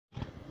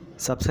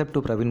Subscribe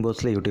to Pravin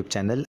Bhosale YouTube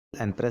channel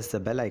and press the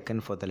bell icon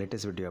for the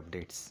latest video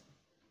updates.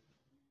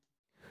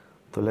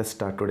 So let's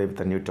start today with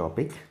a new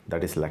topic,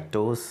 that is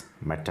lactose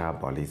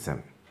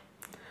metabolism.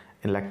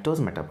 In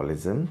lactose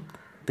metabolism,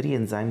 three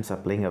enzymes are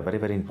playing a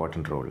very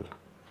important role.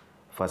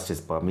 First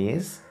is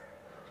permease,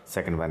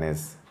 second one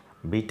is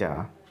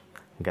beta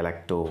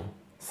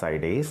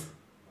galactosidase,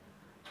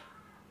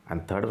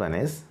 and third one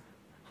is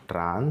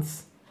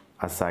trans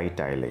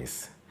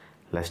acetylase.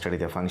 Let's study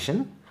the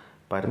function.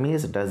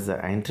 Permease does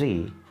the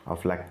entry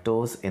of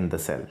lactose in the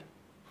cell.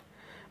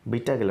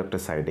 Beta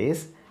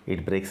galactosidase,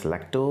 it breaks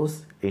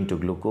lactose into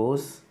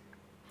glucose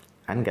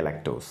and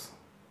galactose.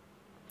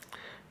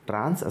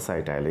 Trans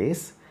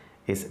acetylase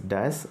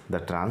does the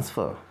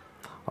transfer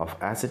of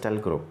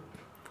acetyl group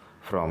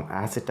from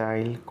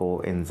acetyl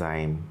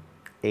coenzyme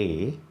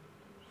A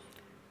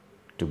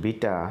to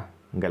beta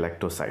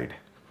galactoside.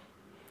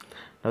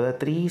 Now there are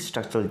three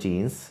structural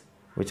genes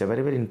which are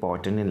very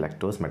important in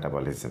lactose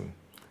metabolism: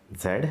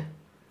 Z,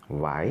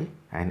 Y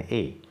and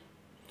A.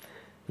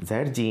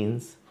 Z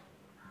genes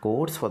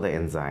codes for the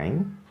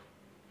enzyme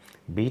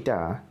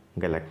beta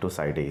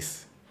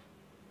galactosidase.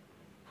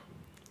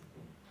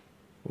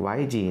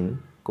 Y gene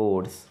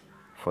codes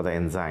for the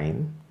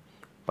enzyme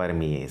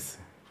permease,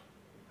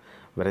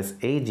 whereas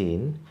A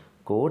gene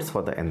codes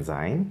for the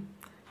enzyme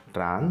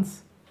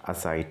trans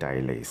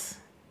acetylase.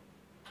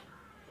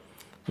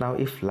 Now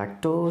if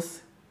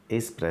lactose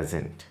is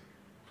present,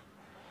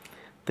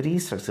 three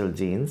structural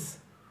genes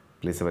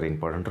plays a very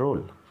important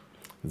role: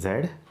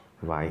 Z,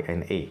 Y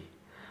and A.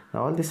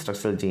 Now all these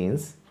structural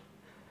genes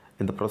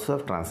in the process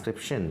of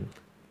transcription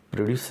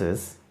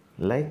produces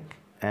like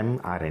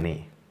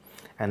mRNA,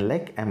 and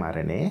like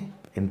mRNA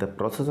in the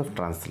process of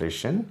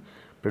translation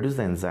produce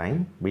the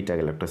enzyme beta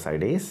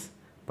galactosidase,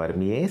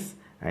 permease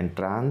and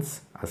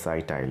trans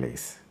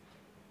acetylase.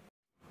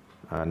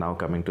 Now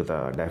coming to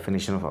the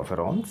definition of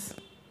operons,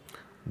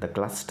 the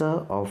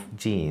cluster of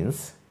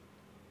genes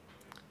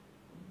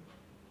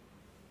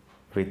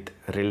with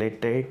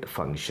related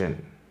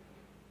function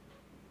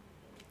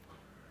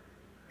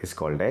is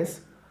called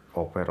as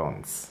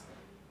operons,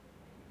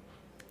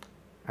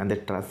 and they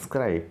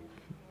transcribe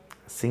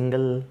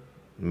single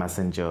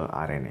messenger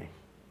RNA.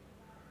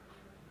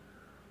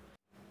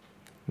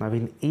 Now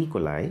in E.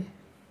 coli,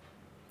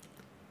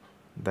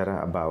 there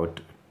are about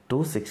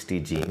 260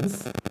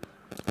 genes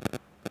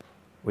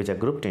which are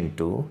grouped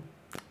into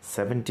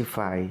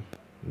 75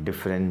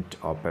 different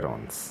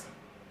operons.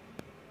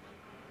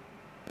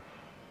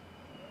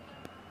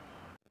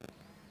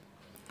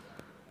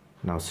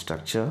 Now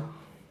structure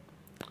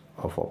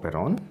of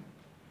operon.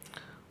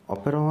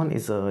 Operon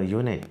is a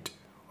unit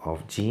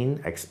of gene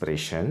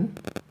expression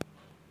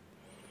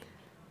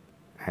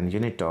and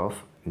unit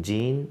of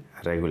gene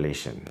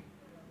regulation,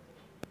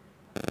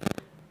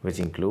 which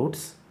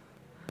includes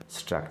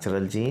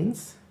structural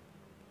genes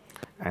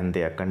and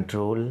their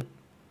control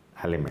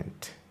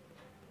element.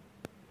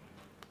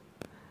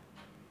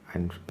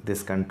 And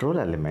this control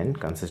element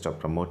consists of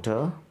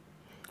promoter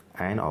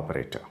and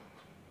operator.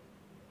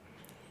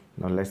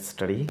 Now let's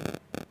study.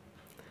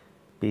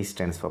 P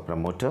stands for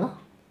promoter,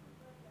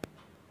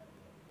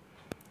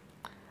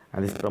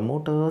 and these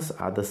promoters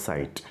are the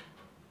site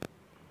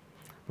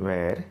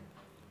where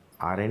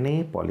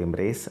RNA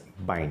polymerase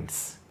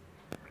binds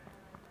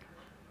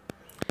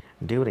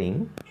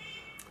during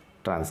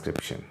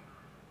transcription.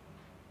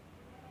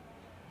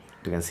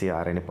 You can see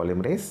RNA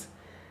polymerase,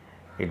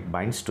 it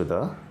binds to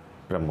the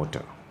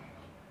promoter,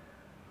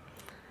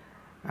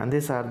 and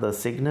these are the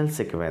signal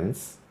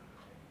sequence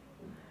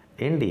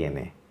in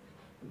DNA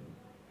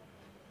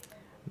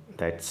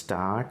that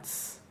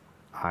starts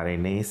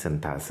RNA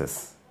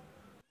synthesis.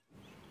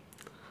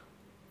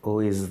 O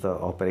is the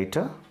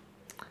operator,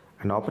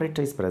 and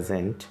operator is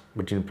present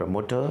between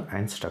promoter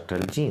and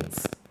structural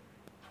genes.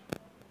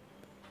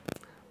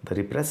 The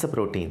repressor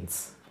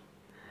proteins,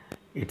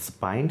 it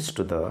binds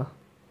to the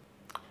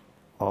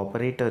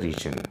operator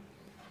region,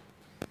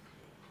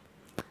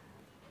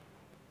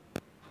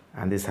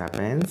 and this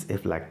happens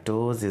if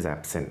lactose is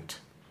absent,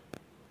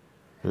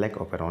 like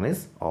operon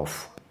is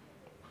off.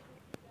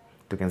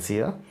 You can see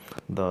here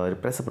the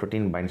repressor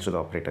protein binds to the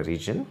operator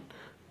region,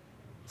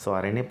 so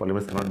RNA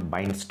polymerase cannot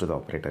binds to the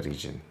operator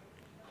region.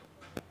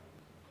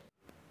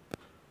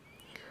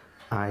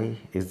 I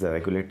is the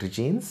regulatory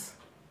genes,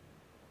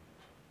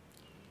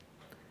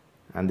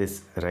 and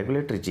this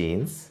regulatory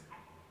genes,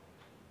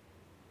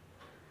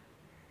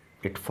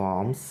 it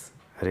forms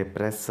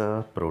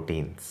repressor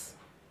proteins,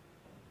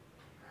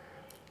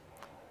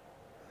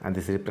 and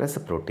this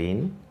repressor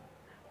protein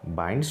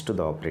binds to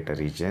the operator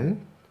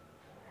region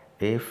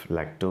if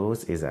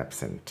lactose is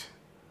absent.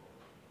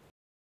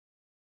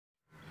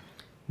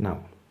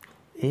 Now,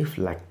 if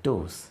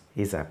lactose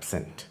is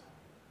absent,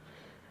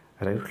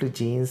 regulatory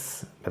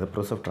genes by the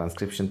process of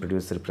transcription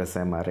produce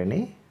repressor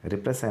mRNA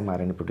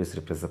produce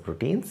repressor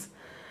proteins,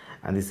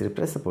 and these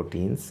repressor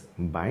proteins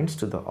binds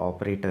to the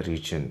operator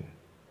region.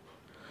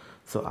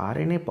 So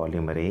RNA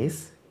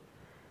polymerase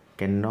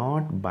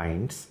cannot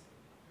bind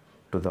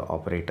to the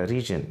operator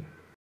region.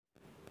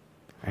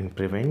 and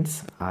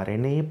prevents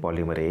RNA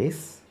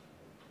polymerase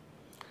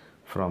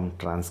from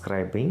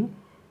transcribing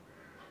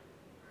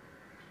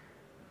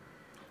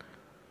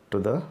to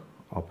the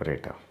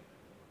operator.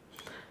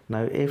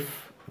 Now,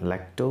 if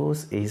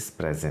lactose is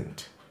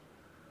present,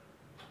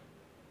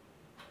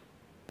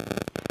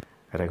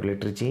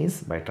 regulatory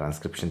genes by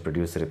transcription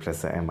produce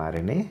repressor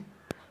mRNA,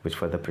 which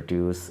further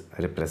produce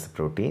repressor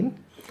protein.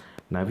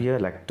 Now here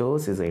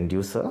lactose is an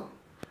inducer.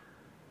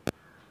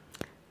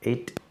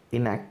 It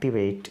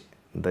inactivates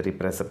the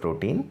repressor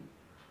protein.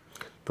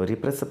 The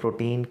repressor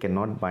protein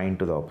cannot bind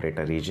to the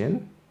operator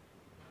region.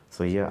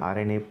 So here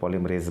RNA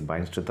polymerase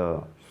binds to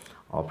the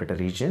operator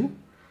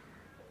region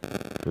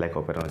like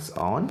operon is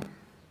on.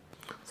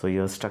 So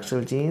your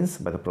structural genes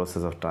by the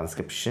process of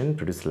transcription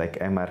produce like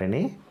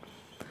mRNA,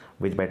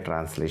 which by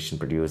translation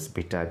produce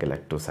beta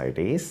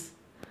galactosidase,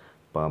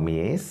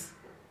 permease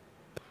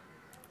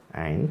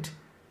and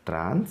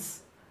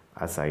trans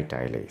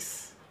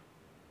acetylase.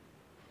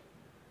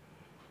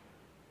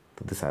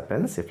 So this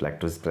happens if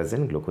lactose is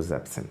present, glucose is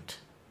absent.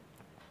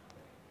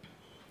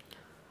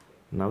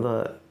 Now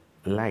the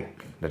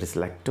that is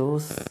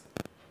lactose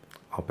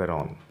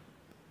operon.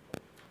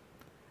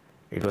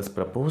 It was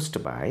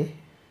proposed by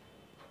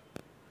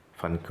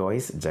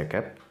Francois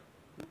Jacob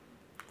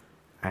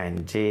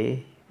and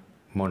J.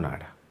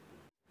 Monod.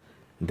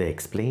 They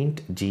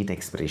explained gene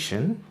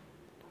expression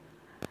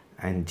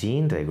and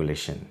gene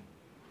regulation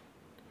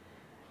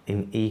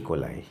in E.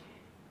 coli.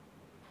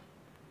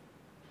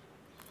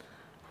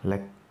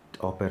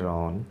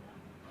 Operon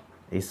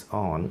is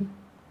on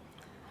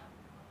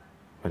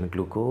when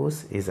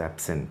glucose is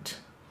absent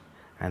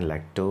and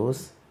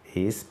lactose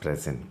is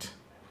present,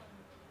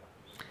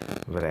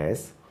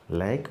 whereas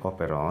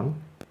operon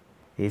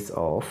is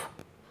off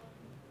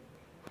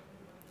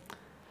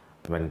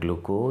when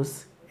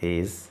glucose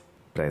is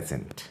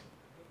present.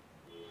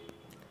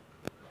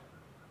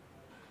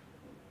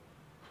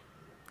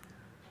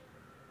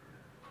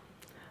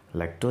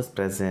 Lactose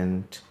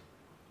present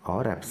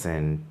or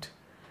absent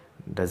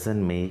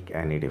doesn't make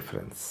any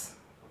difference.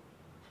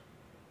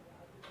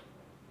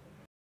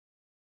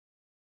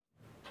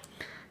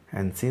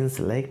 And since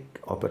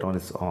operon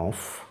is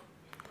off,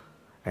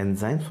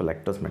 enzymes for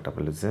lactose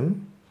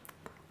metabolism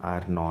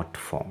are not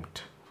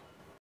formed.